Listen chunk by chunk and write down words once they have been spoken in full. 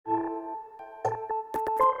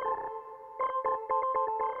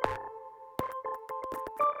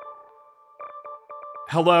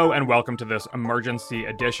Hello and welcome to this emergency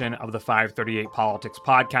edition of the 538 Politics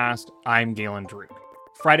podcast. I'm Galen Druk.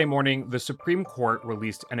 Friday morning, the Supreme Court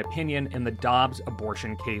released an opinion in the Dobbs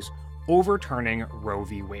abortion case overturning Roe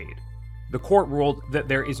v. Wade. The court ruled that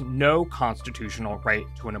there is no constitutional right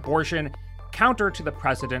to an abortion, counter to the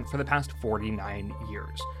precedent for the past 49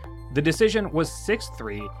 years. The decision was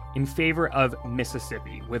 6-3 in favor of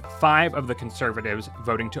Mississippi, with 5 of the conservatives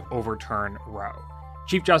voting to overturn Roe.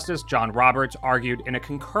 Chief Justice John Roberts argued in a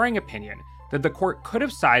concurring opinion that the court could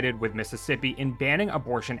have sided with Mississippi in banning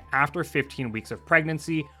abortion after 15 weeks of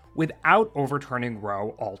pregnancy without overturning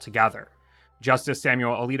Roe altogether. Justice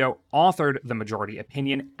Samuel Alito authored the majority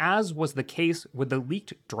opinion, as was the case with the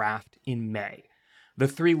leaked draft in May. The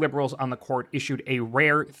 3 liberals on the court issued a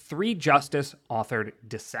rare 3-justice authored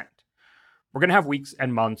dissent. We're going to have weeks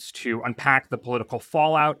and months to unpack the political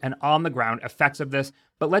fallout and on-the-ground effects of this,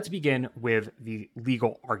 but let's begin with the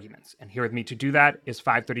legal arguments. And here with me to do that is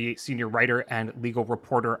 538 senior writer and legal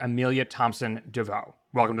reporter Amelia Thompson DeVoe.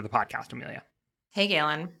 Welcome to the podcast, Amelia. Hey,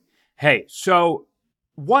 Galen. Hey, so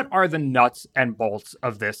what are the nuts and bolts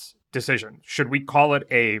of this decision? Should we call it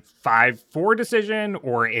a 5-4 decision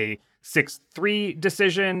or a 6-3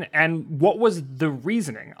 decision? And what was the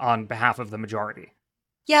reasoning on behalf of the majority?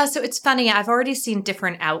 Yeah, so it's funny. I've already seen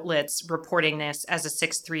different outlets reporting this as a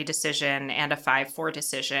 6-3 decision and a 5-4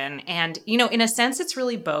 decision. And, in a sense, it's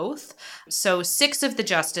really both. So 6 of the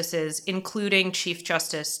justices, including Chief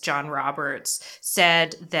Justice John Roberts,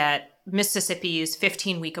 said that Mississippi's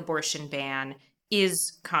 15-week abortion ban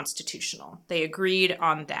is constitutional. They agreed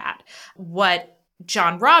on that. What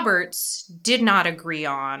John Roberts did not agree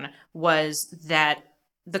on was that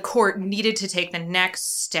the court needed to take the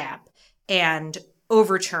next step and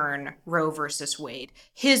overturn Roe versus Wade.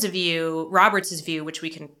 His view, Roberts' view, which we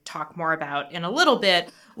can talk more about in a little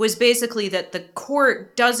bit, was basically that the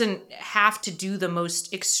court doesn't have to do the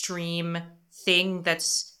most extreme thing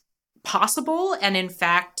that's possible. And in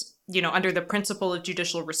fact, under the principle of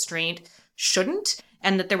judicial restraint, shouldn't,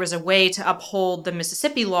 and that there was a way to uphold the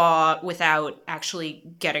Mississippi law without actually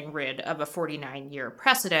getting rid of a 49-year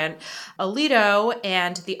precedent. Alito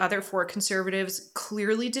and the other 4 conservatives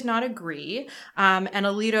clearly did not agree, and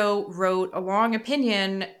Alito wrote a long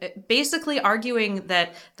opinion basically arguing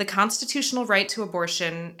that the constitutional right to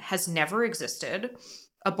abortion has never existed.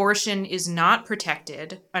 Abortion is not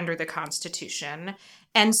protected under the Constitution.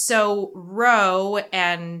 And so Roe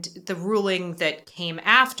and the ruling that came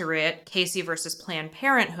after it, Casey versus Planned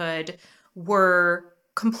Parenthood, were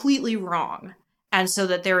completely wrong. And so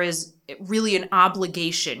that there is really an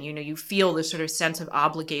obligation, you feel this sort of sense of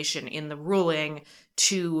obligation in the ruling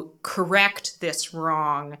to correct this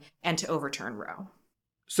wrong and to overturn Roe.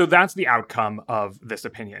 So that's the outcome of this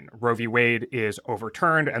opinion. Roe v. Wade is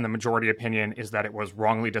overturned, and the majority opinion is that it was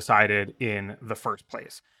wrongly decided in the first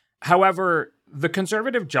place. However, the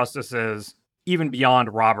conservative justices, even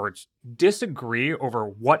beyond Roberts, disagree over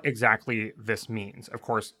what exactly this means. Of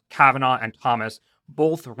course, Kavanaugh and Thomas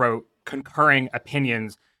both wrote concurring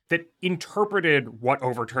opinions that interpreted what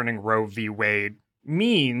overturning Roe v. Wade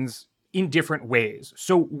means in different ways.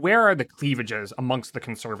 So where are the cleavages amongst the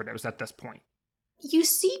conservatives at this point? You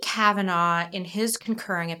see Kavanaugh in his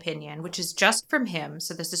concurring opinion, which is just from him,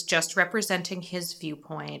 so this is just representing his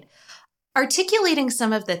viewpoint, articulating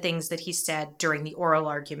some of the things that he said during the oral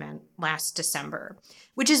argument last December,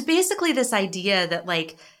 which is basically this idea that,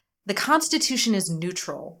 the Constitution is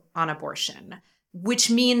neutral on abortion,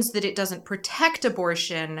 which means that it doesn't protect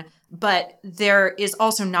abortion, but there is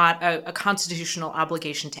also not a constitutional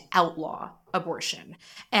obligation to outlaw abortion.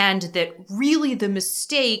 And that really the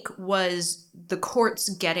mistake was the courts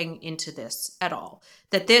getting into this at all.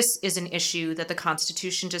 That this is an issue that the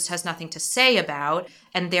Constitution just has nothing to say about,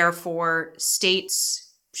 and therefore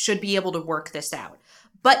states should be able to work this out.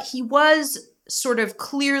 But he was sort of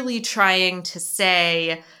clearly trying to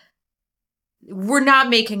say, we're not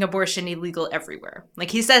making abortion illegal everywhere.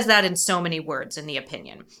 He says that in so many words in the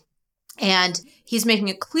opinion. And he's making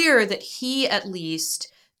it clear that he, at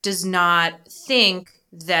least, does not think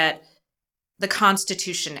that the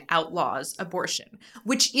Constitution outlaws abortion,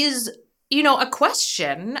 which is, a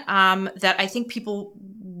question that I think people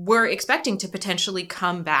were expecting to potentially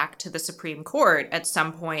come back to the Supreme Court at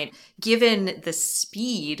some point, given the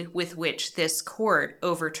speed with which this court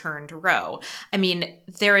overturned Roe. I mean,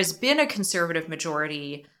 there has been a conservative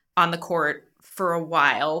majority on the court for a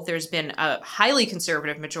while. There's been a highly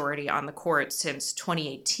conservative majority on the court since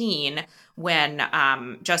 2018 when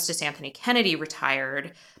Justice Anthony Kennedy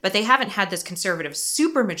retired, but they haven't had this conservative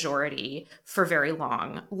supermajority for very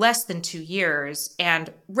long, less than 2 years,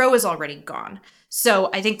 and Roe is already gone. So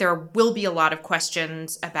I think there will be a lot of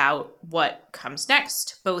questions about what comes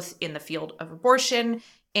next, both in the field of abortion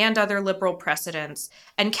and other liberal precedents.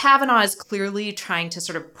 And Kavanaugh is clearly trying to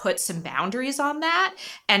sort of put some boundaries on that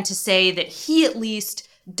and to say that he at least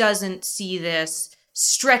doesn't see this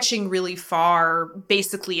stretching really far,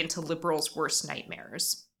 basically into liberals' worst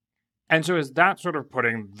nightmares. And so is that sort of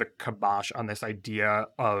putting the kibosh on this idea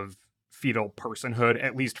of fetal personhood,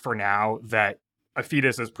 at least for now, that a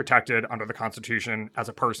fetus is protected under the Constitution as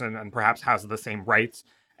a person and perhaps has the same rights?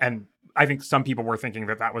 And I think some people were thinking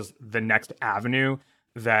that that was the next avenue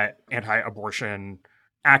that anti-abortion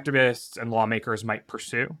activists and lawmakers might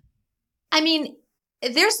pursue? I mean,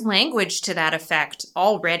 there's language to that effect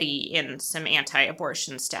already in some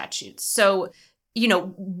anti-abortion statutes. So,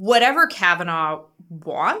 whatever Kavanaugh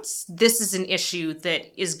wants, this is an issue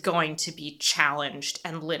that is going to be challenged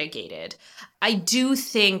and litigated. I do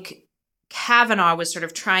think Kavanaugh was sort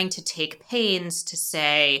of trying to take pains to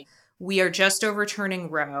say, we are just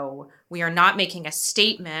overturning Roe. We are not making a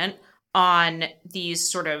statement on these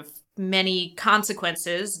sort of many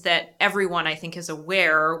consequences that everyone, I think, is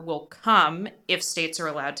aware will come if states are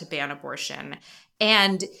allowed to ban abortion.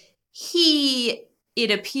 And he,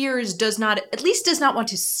 it appears, does not want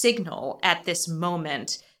to signal at this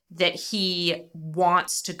moment that he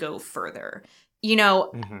wants to go further.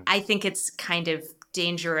 I think it's kind of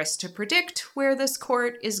dangerous to predict where this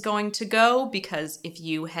court is going to go, because if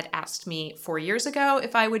you had asked me 4 years ago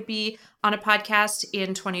if I would be on a podcast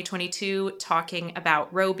in 2022 talking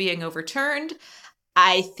about Roe being overturned,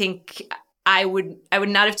 I think I would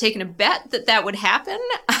not have taken a bet that would happen.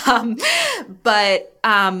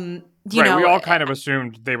 We all kind of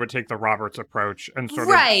assumed they would take the Roberts approach and sort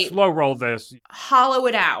of slow roll this, hollow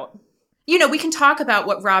it out. We can talk about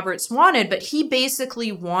what Roberts wanted, but he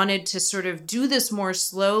basically wanted to sort of do this more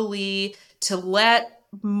slowly, to let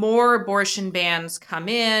more abortion bans come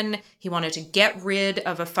in. He wanted to get rid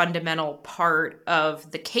of a fundamental part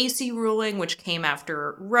of the Casey ruling, which came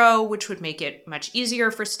after Roe, which would make it much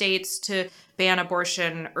easier for states to ban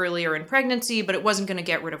abortion earlier in pregnancy, but it wasn't going to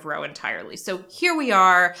get rid of Roe entirely. So here we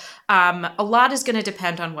are. A lot is going to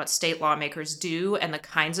depend on what state lawmakers do and the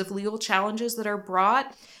kinds of legal challenges that are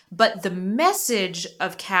brought. But the message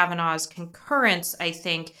of Kavanaugh's concurrence, I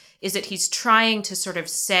think, is that he's trying to sort of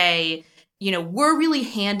say, we're really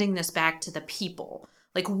handing this back to the people.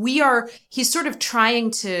 He's sort of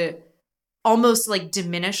trying to almost like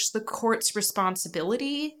diminish the court's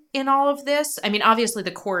responsibility in all of this. I mean, obviously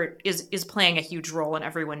the court is playing a huge role and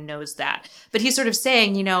everyone knows that. But he's sort of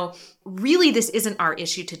saying, really this isn't our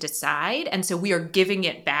issue to decide. And so we are giving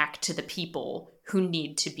it back to the people who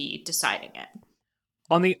need to be deciding it.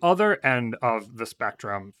 On the other end of the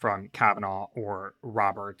spectrum from Kavanaugh or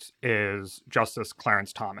Roberts is Justice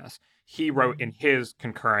Clarence Thomas. He wrote in his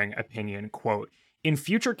concurring opinion, quote, "In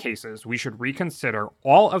future cases, we should reconsider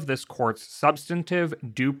all of this court's substantive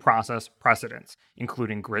due process precedents,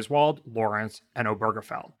 including Griswold, Lawrence, and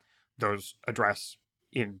Obergefell." Those address,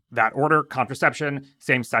 in that order, contraception,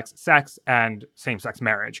 same-sex sex, and same-sex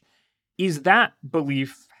marriage. Is that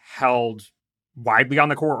belief held widely on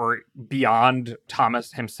the court or beyond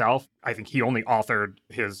Thomas himself? I think he only authored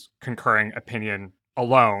his concurring opinion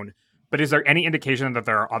alone. But is there any indication that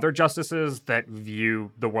there are other justices that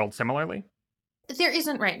view the world similarly? There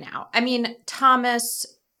isn't right now. I mean, Thomas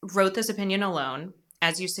wrote this opinion alone,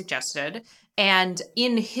 as you suggested. And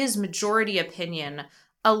in his majority opinion,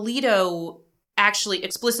 Alito actually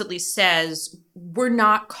explicitly says, we're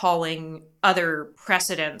not calling other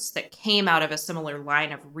precedents that came out of a similar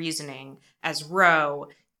line of reasoning as Roe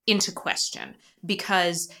into question,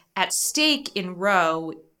 because at stake in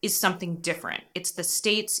Roe is something different. It's the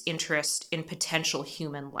state's interest in potential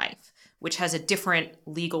human life, which has a different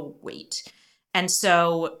legal weight. And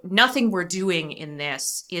so nothing we're doing in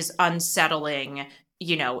this is unsettling,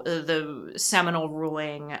 the seminal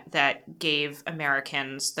ruling that gave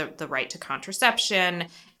Americans the right to contraception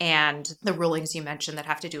and the rulings you mentioned that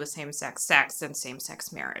have to do with same-sex sex and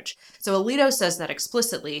same-sex marriage. So Alito says that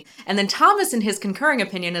explicitly. And then Thomas, in his concurring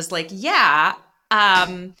opinion, is like, so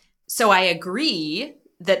I agree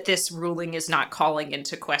that this ruling is not calling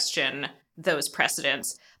into question those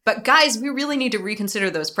precedents. But guys, we really need to reconsider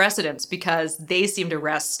those precedents because they seem to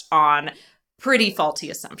rest on pretty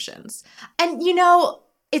faulty assumptions. And,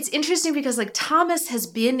 it's interesting because Thomas has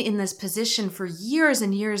been in this position for years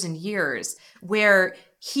and years and years where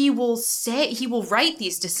he will write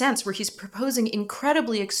these dissents where he's proposing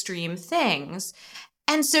incredibly extreme things.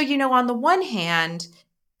 And so, on the one hand,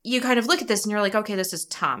 you kind of look at this and you're like, okay, this is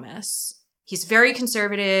Thomas. He's very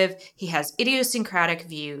conservative. He has idiosyncratic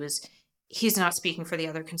views. He's not speaking for the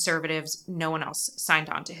other conservatives. No one else signed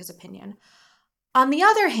on to his opinion. On the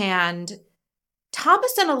other hand,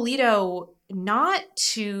 Thomas and Alito, not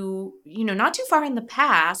too far in the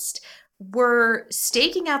past, were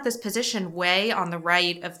staking out this position way on the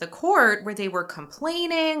right of the court, where they were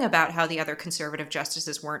complaining about how the other conservative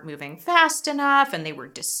justices weren't moving fast enough, and they were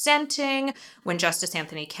dissenting when Justice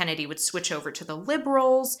Anthony Kennedy would switch over to the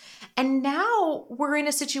liberals. And now we're in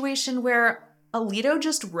a situation where Alito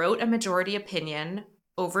just wrote a majority opinion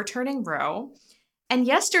overturning Roe. And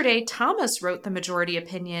yesterday, Thomas wrote the majority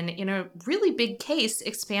opinion in a really big case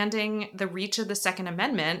expanding the reach of the Second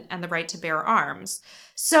Amendment and the right to bear arms.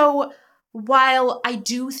 So while I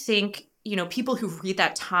do think, people who read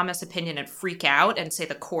that Thomas opinion and freak out and say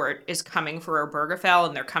the court is coming for Obergefell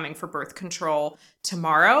and they're coming for birth control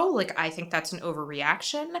tomorrow, I think that's an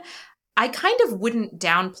overreaction. I kind of wouldn't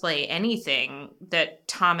downplay anything that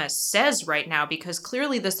Thomas says right now, because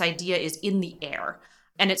clearly this idea is in the air.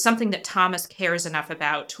 And it's something that Thomas cares enough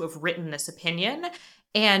about to have written this opinion.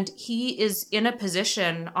 And he is in a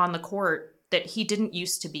position on the court that he didn't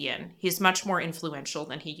used to be in. He's much more influential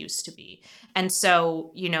than he used to be. And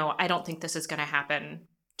so, I don't think this is going to happen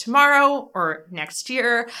tomorrow or next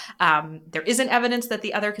year. There isn't evidence that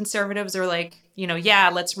the other conservatives are like,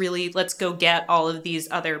 let's go get all of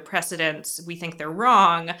these other precedents. We think they're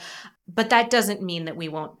wrong. But that doesn't mean that we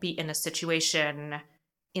won't be in a situation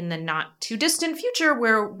in the not too distant future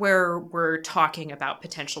where we're talking about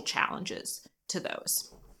potential challenges to those.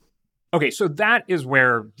 Okay, so that is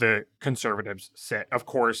where the conservatives sit. Of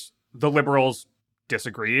course, the liberals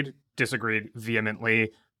disagreed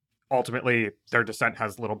vehemently. Ultimately, their dissent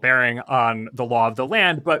has little bearing on the law of the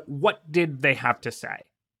land, but what did they have to say?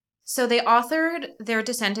 So they authored their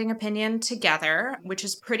dissenting opinion together, which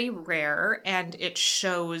is pretty rare, and it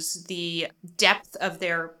shows the depth of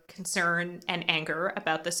their concern and anger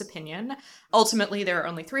about this opinion. Ultimately, there are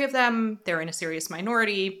only 3 of them. They're in a serious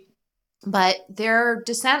minority. But their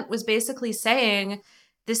dissent was basically saying,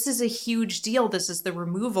 this is a huge deal. This is the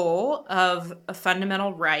removal of a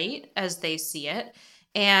fundamental right as they see it,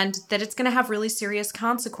 and that it's going to have really serious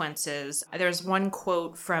consequences. There's one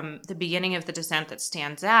quote from the beginning of the dissent that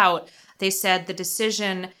stands out. They said, the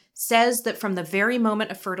decision says that from the very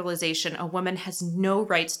moment of fertilization, a woman has no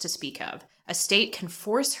rights to speak of. A state can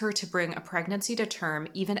force her to bring a pregnancy to term,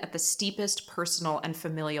 even at the steepest personal and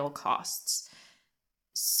familial costs.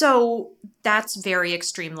 So that's very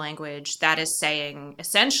extreme language. That is saying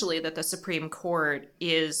essentially that the Supreme Court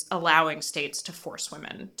is allowing states to force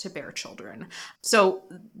women to bear children. So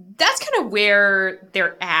that's kind of where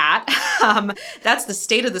they're at. That's the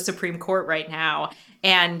state of the Supreme Court right now.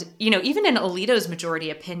 And, even in Alito's majority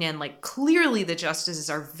opinion, clearly the justices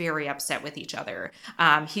are very upset with each other.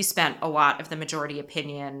 He spent a lot of the majority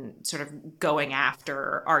opinion sort of going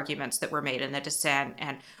after arguments that were made in the dissent.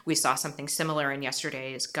 And we saw something similar in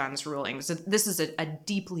yesterday's guns ruling. So this is a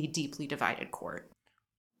deeply, deeply divided court.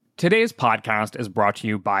 Today's podcast is brought to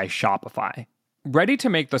you by Shopify. Ready to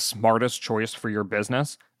make the smartest choice for your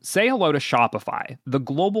business? Say hello to Shopify, the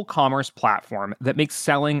global commerce platform that makes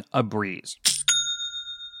selling a breeze.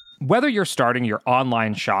 Whether you're starting your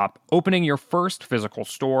online shop, opening your first physical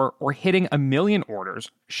store, or hitting 1 million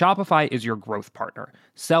orders, Shopify is your growth partner.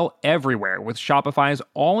 Sell everywhere with Shopify's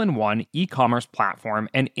all-in-one e-commerce platform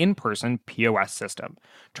and in-person POS system.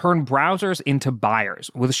 Turn browsers into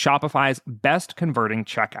buyers with Shopify's best converting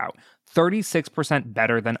checkout, 36%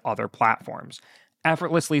 better than other platforms.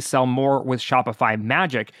 Effortlessly sell more with Shopify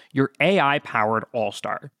Magic, your AI-powered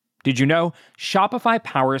all-star. Did you know Shopify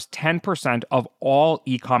powers 10% of all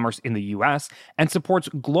e-commerce in the US and supports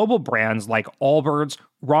global brands like Allbirds,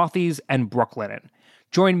 Rothy's, and Brooklinen?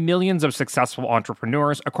 Join millions of successful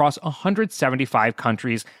entrepreneurs across 175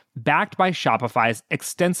 countries, backed by Shopify's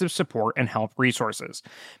extensive support and help resources.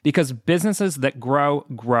 Because businesses that grow,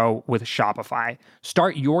 grow with Shopify.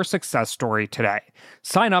 Start your success story today.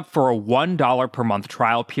 Sign up for a $1 per month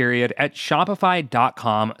trial period at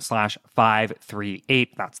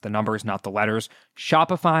shopify.com/538. That's the numbers, not the letters.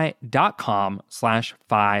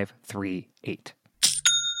 Shopify.com/538.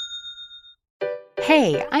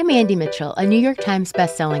 Hey, I'm Andy Mitchell, a New York Times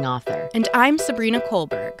bestselling author. And I'm Sabrina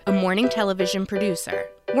Kohlberg, a morning television producer.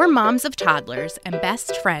 We're moms of toddlers and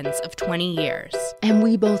best friends of 20 years. And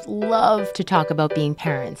we both love to talk about being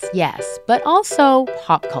parents, yes, but also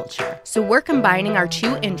pop culture. So we're combining our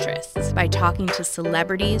two interests by talking to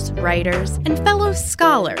celebrities, writers, and fellow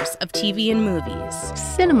scholars of TV and movies.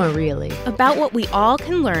 Cinema, really. About what we all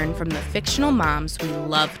can learn from the fictional moms we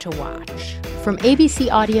love to watch. From ABC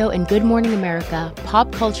Audio and Good Morning America,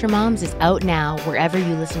 Pop Culture Moms is out now wherever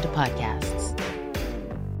you listen to podcasts.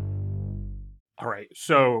 All right,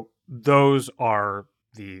 so those are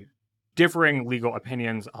the differing legal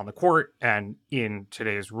opinions on the court and in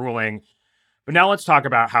today's ruling. But now let's talk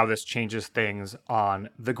about how this changes things on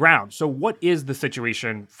the ground. So what is the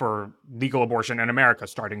situation for legal abortion in America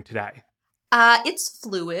starting today? It's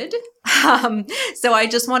fluid. So I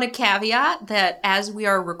just want to caveat that as we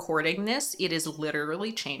are recording this, it is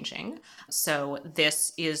literally changing. So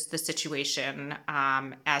this is the situation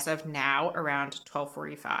as of now around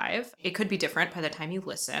 12:45. It could be different by the time you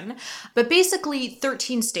listen. But basically,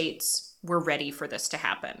 13 states were ready for this to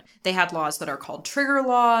happen. They had laws that are called trigger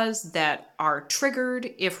laws that are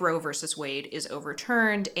triggered if Roe versus Wade is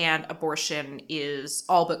overturned and abortion is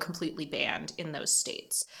all but completely banned in those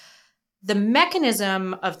states. The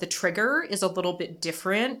mechanism of the trigger is a little bit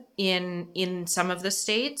different in some of the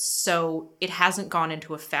states, so it hasn't gone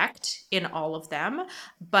into effect in all of them.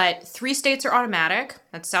 But 3 states are automatic.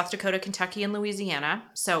 That's South Dakota, Kentucky, and Louisiana.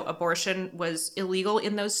 So abortion was illegal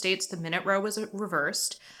in those states the minute Roe was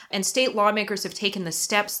reversed. And state lawmakers have taken the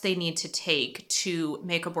steps they need to take to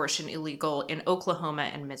make abortion illegal in Oklahoma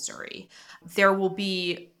and Missouri. There will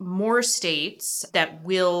be more states that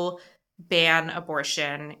will ban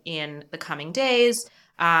abortion in the coming days.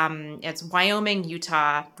 It's Wyoming,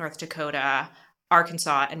 Utah, North Dakota,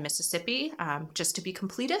 Arkansas, and Mississippi, just to be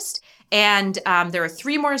completist. And there are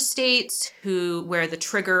 3 more states where the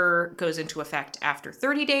trigger goes into effect after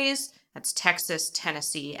 30 days. That's Texas,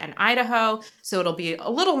 Tennessee, and Idaho. So it'll be a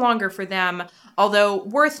little longer for them, although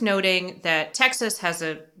worth noting that Texas has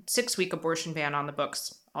a 6-week abortion ban on the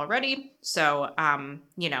books already. So,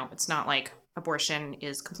 it's not like abortion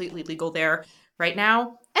is completely legal there right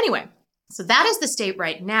now. Anyway, so that is the state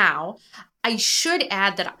right now. I should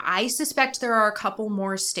add that I suspect there are a couple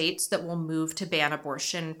more states that will move to ban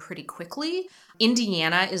abortion pretty quickly.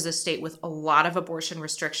 Indiana is a state with a lot of abortion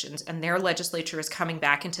restrictions, and their legislature is coming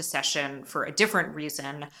back into session for a different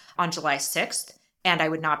reason on July 6th. And I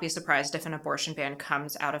would not be surprised if an abortion ban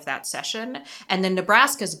comes out of that session. And then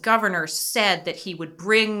Nebraska's governor said that he would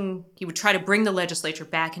try to bring the legislature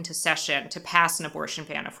back into session to pass an abortion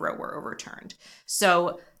ban if Roe were overturned.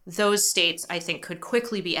 So those states, I think, could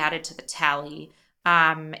quickly be added to the tally.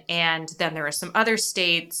 And then there are some other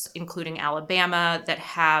states, including Alabama, that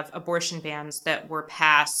have abortion bans that were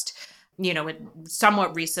passed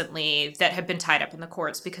somewhat recently that have been tied up in the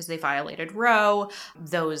courts because they violated Roe.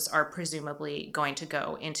 Those are presumably going to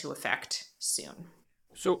go into effect soon.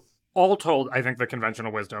 So all told, I think the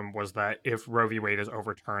conventional wisdom was that if Roe v. Wade is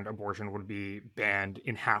overturned, abortion would be banned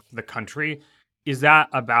in half the country. Is that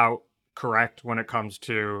about correct when it comes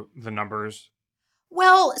to the numbers?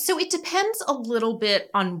 Well, so it depends a little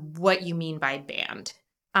bit on what you mean by banned.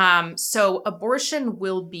 So abortion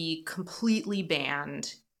will be completely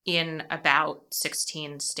banned in about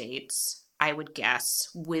 16 states, I would guess,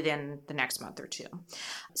 within the next month or 2.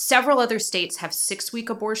 Several other states have 6-week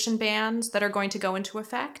abortion bans that are going to go into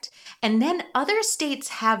effect. And then other states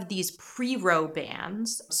have these pre-Roe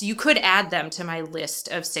bans. So you could add them to my list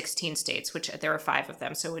of 16 states, which there are 5 of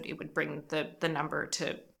them. So it would bring the number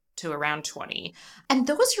to around 20. And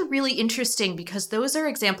those are really interesting because those are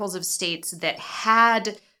examples of states that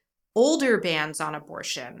had older bans on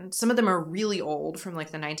abortion. Some of them are really old from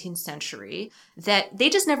like the 19th century that they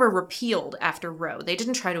just never repealed after Roe. They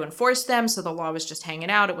didn't try to enforce them, so the law was just hanging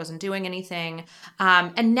out. It wasn't doing anything.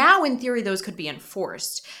 And now, in theory, those could be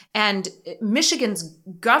enforced. And Michigan's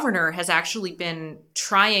governor has actually been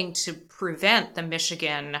trying to prevent the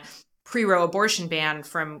Michigan pre-Roe abortion ban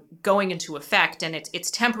from going into effect, and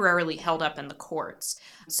it's temporarily held up in the courts.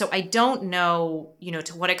 So I don't know,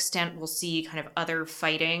 to what extent we'll see kind of other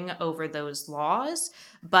fighting over those laws,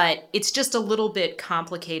 but it's just a little bit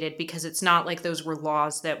complicated because it's not like those were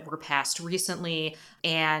laws that were passed recently,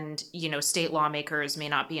 and, state lawmakers may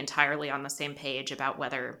not be entirely on the same page about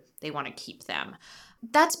whether they want to keep them.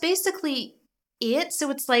 That's basically it. So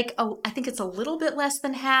it's like, I think it's a little bit less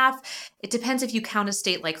than half. It depends if you count a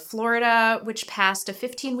state like Florida, which passed a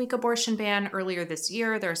 15-week abortion ban earlier this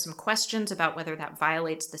year. There are some questions about whether that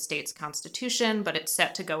violates the state's constitution, but it's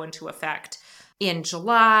set to go into effect in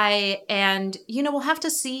July. And, we'll have to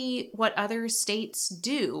see what other states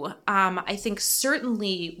do. I think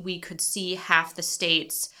certainly we could see half the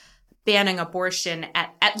states banning abortion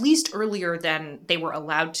at least earlier than they were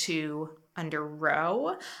allowed to under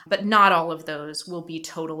Roe, but not all of those will be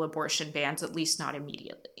total abortion bans, at least not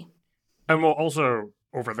immediately. And we'll also,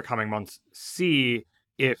 over the coming months, see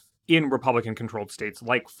if in Republican-controlled states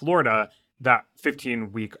like Florida, that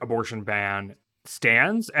 15-week abortion ban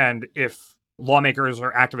stands, and if lawmakers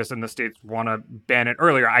or activists in the states want to ban it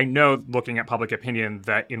earlier. I know, looking at public opinion,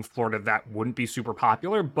 that in Florida that wouldn't be super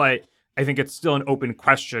popular, but I think it's still an open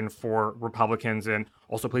question for Republicans in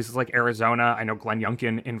also places like Arizona. I know Glenn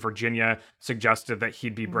Youngkin in Virginia suggested that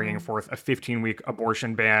he'd be bringing forth a 15-week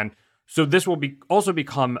abortion ban. So this will also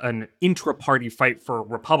become an intra-party fight for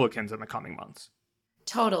Republicans in the coming months.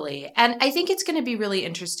 Totally. And I think it's going to be really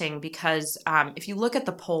interesting because if you look at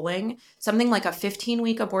the polling, something like a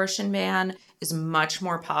 15-week abortion ban is much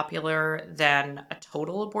more popular than a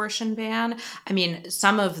total abortion ban. I mean,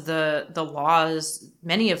 some of the laws,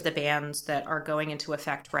 many of the bans that are going into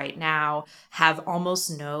effect right now have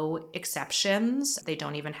almost no exceptions. They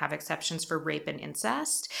don't even have exceptions for rape and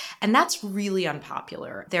incest. And that's really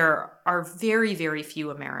unpopular. There are very, very few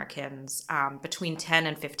Americans, between 10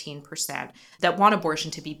 and 15%, that want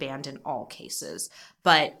abortion to be banned in all cases.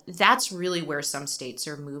 But that's really where some states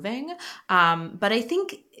are moving. But I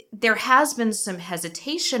think there has been some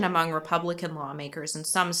hesitation among Republican lawmakers in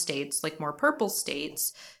some states, like more purple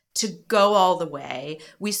states, to go all the way.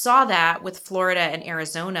 We saw that with Florida and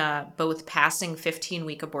Arizona both passing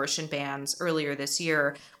 15-week abortion bans earlier this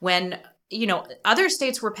year when, you know, other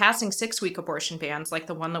states were passing 6-week abortion bans, like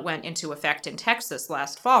the one that went into effect in Texas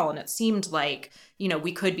last fall. And it seemed like, you know,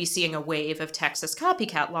 we could be seeing a wave of Texas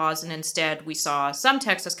copycat laws. And instead we saw some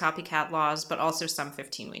Texas copycat laws, but also some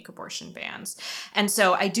 15-week abortion bans. And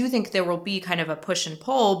so I do think there will be kind of a push and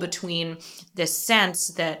pull between this sense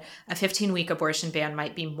that a 15-week abortion ban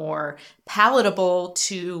might be more palatable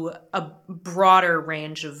to a broader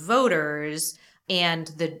range of voters, and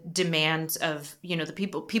the demands of, you know, the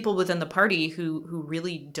people within the party who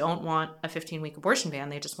really don't want a 15-week abortion ban.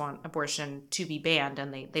 They just want abortion to be banned,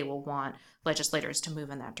 and they will want legislators to move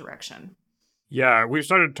in that direction. Yeah, we've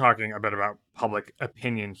started talking a bit about public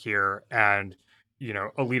opinion here, and, you know,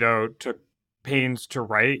 Alito took pains to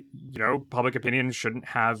write, you know, public opinion shouldn't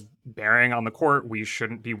have bearing on the court. We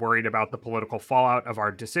shouldn't be worried about the political fallout of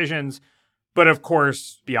our decisions. But of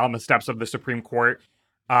course, beyond the steps of the Supreme Court,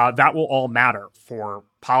 that will all matter for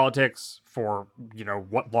politics, for, you know,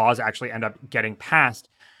 what laws actually end up getting passed.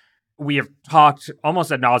 We have talked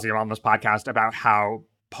almost ad nauseum on this podcast about how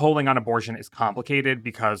polling on abortion is complicated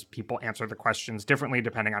because people answer the questions differently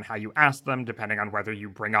depending on how you ask them, depending on whether you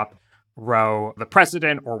bring up Roe, the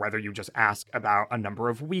precedent, or whether you just ask about a number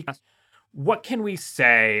of weeks. What can we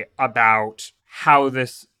say about how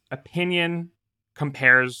this opinion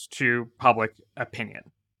compares to public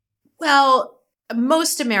opinion? Well,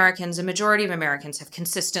 most Americans, a majority of Americans, have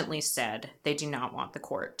consistently said they do not want the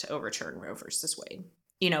court to overturn Roe versus Wade.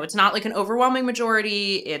 You know, it's not like an overwhelming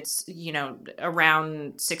majority. It's, you know,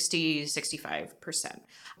 around 60-65%.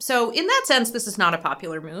 So in that sense, this is not a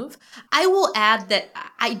popular move. I will add that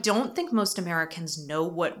I don't think most Americans know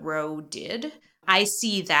what Roe did. I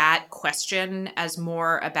see that question as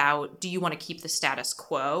more about, do you want to keep the status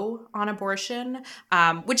quo on abortion?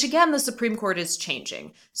 Which, again, the Supreme Court is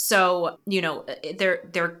changing. So, you know,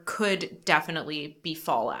 there could definitely be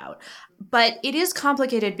fallout. But it is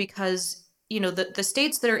complicated because, you know, the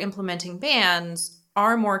states that are implementing bans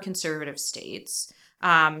are more conservative states.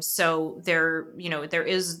 So there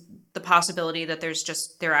is the possibility that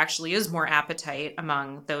there actually is more appetite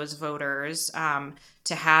among those voters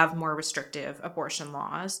to have more restrictive abortion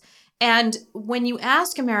laws. And when you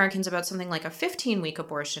ask Americans about something like a 15-week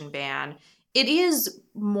abortion ban, it is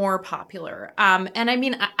more popular. And I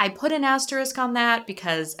mean, I put an asterisk on that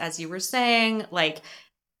because, as you were saying, like,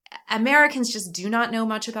 Americans just do not know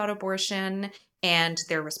much about abortion, and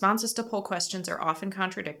their responses to poll questions are often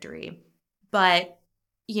contradictory. But,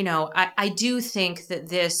 you know, I do think that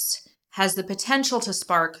this has the potential to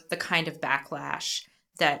spark the kind of backlash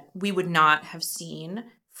that we would not have seen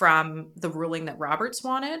from the ruling that Roberts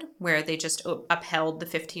wanted, where they just upheld the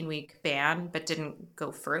 15-week ban but didn't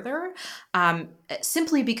go further,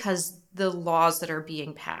 simply because the laws that are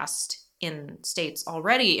being passed in states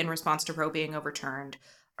already in response to Roe being overturned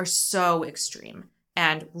are so extreme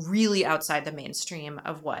and really outside the mainstream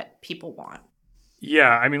of what people want.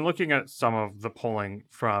 Yeah, I mean, looking at some of the polling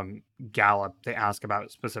from Gallup, they ask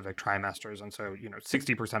about specific trimesters. And so, you know,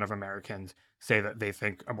 60% of Americans say that they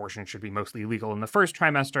think abortion should be mostly legal in the first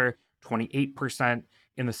trimester, 28%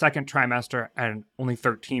 in the second trimester, and only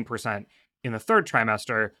 13% in the third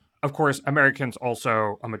trimester. Of course, Americans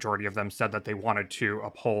also, a majority of them, said that they wanted to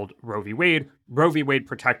uphold Roe v. Wade. Roe v. Wade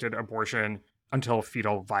protected abortion until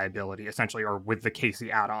fetal viability, essentially, or with the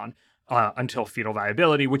Casey add-on, until fetal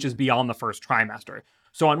viability, which is beyond the first trimester.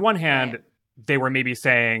 So on one hand, they were maybe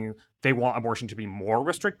saying they want abortion to be more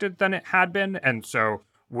restricted than it had been, and so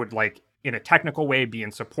would, like, in a technical way, be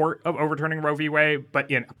in support of overturning Roe v. Wade,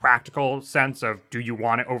 but in a practical sense of, do you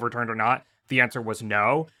want it overturned or not? The answer was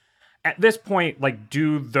no. At this point, like,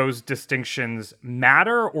 do those distinctions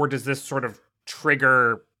matter, or does this sort of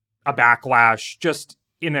trigger a backlash just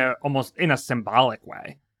almost in a symbolic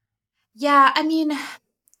way? Yeah, I mean,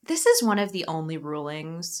 this is one of the only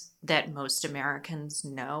rulings that most Americans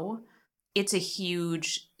know. It's a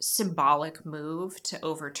huge symbolic move to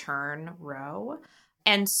overturn Roe.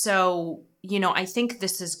 And so, I think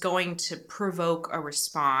this is going to provoke a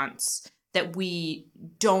response that we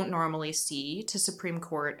don't normally see to Supreme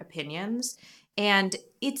Court opinions. And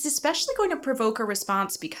it's especially going to provoke a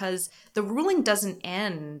response because the ruling doesn't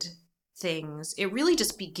end things. It really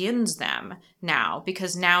just begins them now,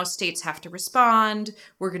 because now states have to respond.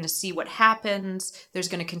 We're going to see what happens. There's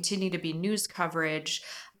going to continue to be news coverage.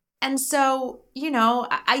 And so,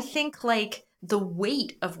 I think like the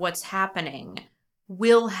weight of what's happening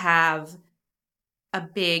will have a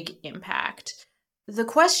big impact. The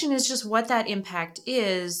question is just what that impact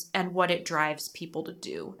is and what it drives people to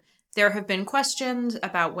do. There have been questions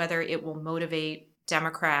about whether it will motivate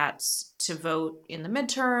Democrats to vote in the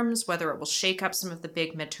midterms, whether it will shake up some of the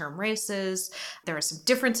big midterm races. There are some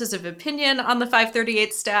differences of opinion on the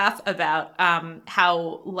 538 staff about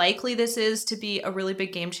how likely this is to be a really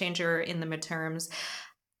big game changer in the midterms.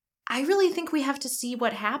 I really think we have to see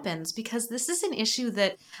what happens, because this is an issue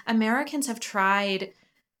that Americans have tried.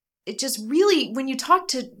 It just really, when you talk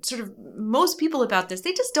to sort of most people about this,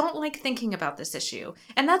 they just don't like thinking about this issue.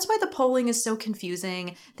 And that's why the polling is so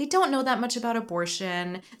confusing. They don't know that much about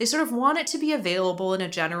abortion. They sort of want it to be available in a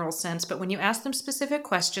general sense, but when you ask them specific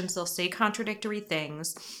questions, they'll say contradictory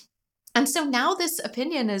things. And so now this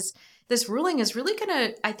ruling is really going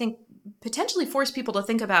to, I think, potentially force people to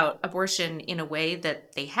think about abortion in a way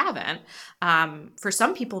that they haven't, for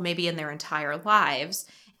some people maybe in their entire lives.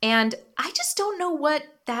 And I just don't know what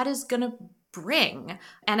that is going to bring.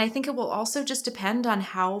 And I think it will also just depend on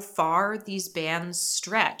how far these bans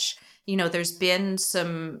stretch. There's been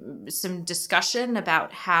some discussion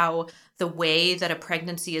about how the way that a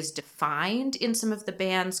pregnancy is defined in some of the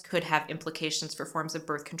bans could have implications for forms of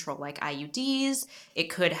birth control like IUDs. It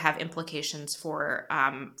could have implications for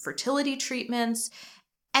fertility treatments.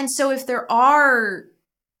 And so if there are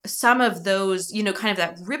some of those, kind of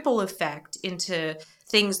that ripple effect into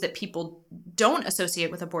things that people don't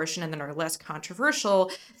associate with abortion and that are less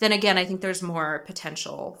controversial, then again, I think there's more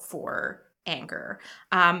potential for anger.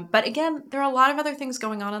 But again, there are a lot of other things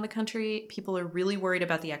going on in the country. People are really worried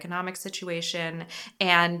about the economic situation,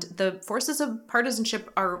 and the forces of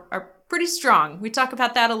partisanship are pretty strong. We talk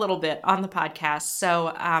about that a little bit on the podcast.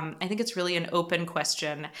 So I think it's really an open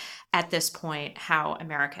question at this point how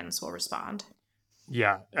Americans will respond.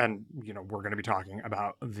 Yeah, and we're going to be talking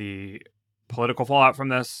about the political fallout from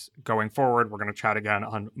this going forward. We're going to chat again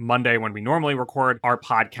on Monday when we normally record our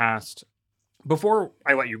podcast. Before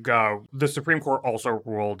I let you go, the Supreme Court also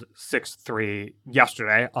ruled 6-3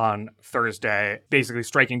 yesterday on Thursday, basically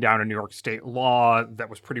striking down a New York state law that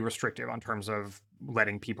was pretty restrictive in terms of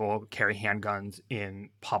letting people carry handguns in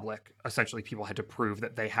public. Essentially, people had to prove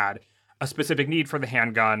that they had a specific need for the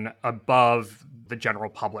handgun above the general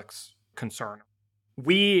public's concern.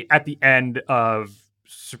 We, at the end of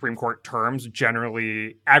Supreme Court terms,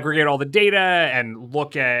 generally aggregate all the data and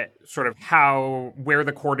look at sort of where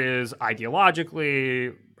the court is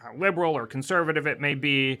ideologically, how liberal or conservative it may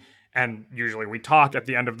be. And usually we talk at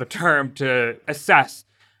the end of the term to assess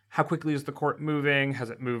how quickly is the court moving? Has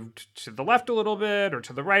it moved to the left a little bit or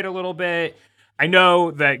to the right a little bit? I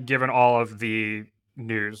know that given all of the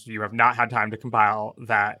news, you have not had time to compile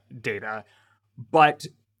that data, but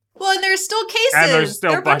well, and there's still cases.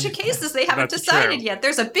 There are a bunch of cases they haven't decided yet.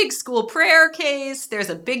 There's a big school prayer case. There's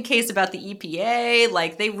a big case about the EPA.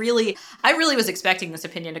 Like I really was expecting this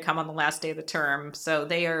opinion to come on the last day of the term. So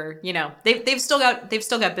they are, they've still got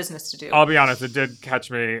business to do. I'll be honest, it did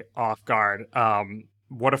catch me off guard.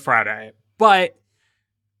 What a Friday. But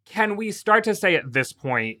can we start to say at this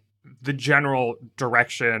point the general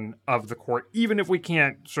direction of the court, even if we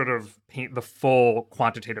can't sort of paint the full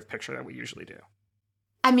quantitative picture that we usually do?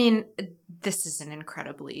 I mean, this is an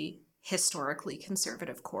incredibly historically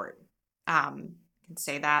conservative court. I can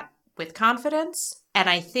say that with confidence. And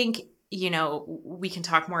I think, we can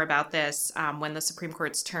talk more about this when the Supreme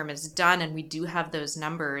Court's term is done and we do have those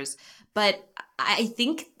numbers. But I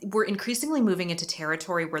think we're increasingly moving into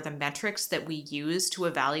territory where the metrics that we use to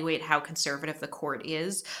evaluate how conservative the court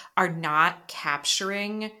is are not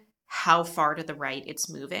capturing how far to the right it's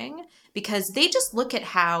moving, because they just look at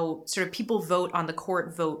how sort of people vote on the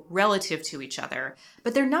court vote relative to each other,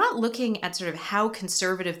 but they're not looking at sort of how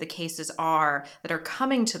conservative the cases are that are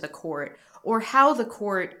coming to the court, or how the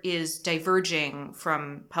court is diverging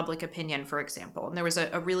from public opinion, for example. And there was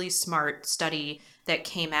a really smart study that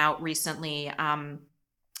came out recently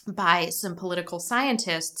by some political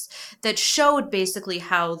scientists that showed basically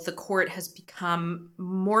how the court has become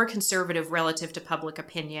more conservative relative to public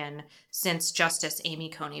opinion since Justice Amy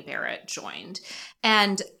Coney Barrett joined.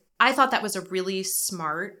 And I thought that was a really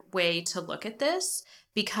smart way to look at this,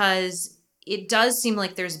 because it does seem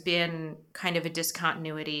like there's been kind of a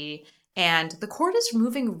discontinuity and the court is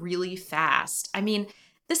moving really fast. I mean,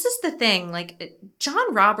 this is the thing, like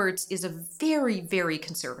John Roberts is a very, very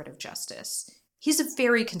conservative justice. He's a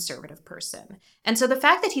very conservative person. And so the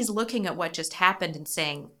fact that he's looking at what just happened and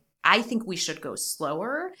saying, I think we should go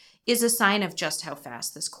slower, is a sign of just how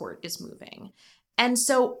fast this court is moving. And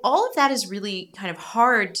so all of that is really kind of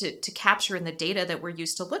hard to capture in the data that we're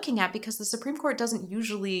used to looking at, because the Supreme Court doesn't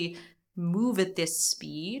usually move at this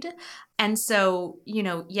speed. And so,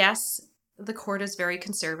 yes, the court is very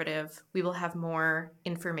conservative. We will have more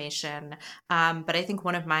information. But I think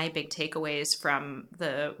one of my big takeaways from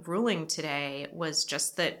the ruling today was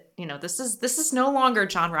just that, this is no longer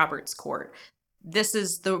John Roberts' court. This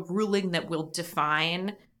is the ruling that will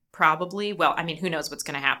define probably, well, I mean, who knows what's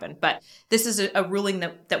going to happen, but this is a ruling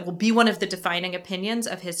that will be one of the defining opinions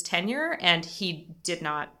of his tenure. And he did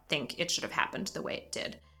not think it should have happened the way it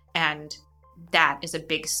did. And that is a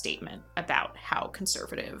big statement about how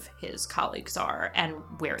conservative his colleagues are and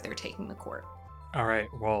where they're taking the court. All right,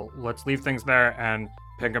 well, let's leave things there and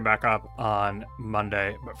pick them back up on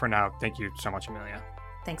Monday. But for now, thank you so much, Amelia.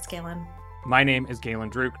 Thanks, Galen. My name is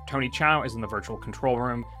Galen Druk. Tony Chow is in the virtual control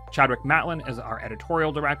room. Chadwick Matlin is our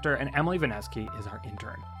editorial director, and Emily Vineski is our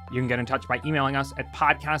intern. You can get in touch by emailing us at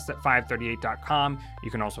podcast@538.com.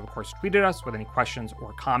 You can also, of course, tweet at us with any questions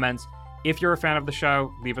or comments. If you're a fan of the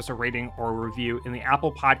show, leave us a rating or a review in the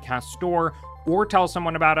Apple Podcast Store, or tell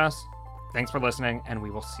someone about us. Thanks for listening, and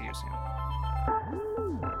we will see you soon.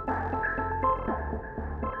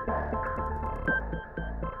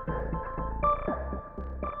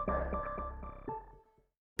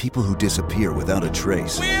 People who disappear without a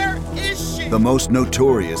trace. Where is she? The most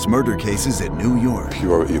notorious murder cases in New York.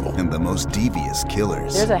 Pure evil. And the most devious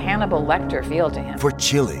killers. There's a Hannibal Lecter feel to him. For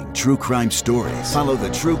chilling true crime stories, follow the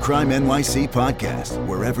True Crime NYC podcast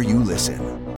wherever you listen.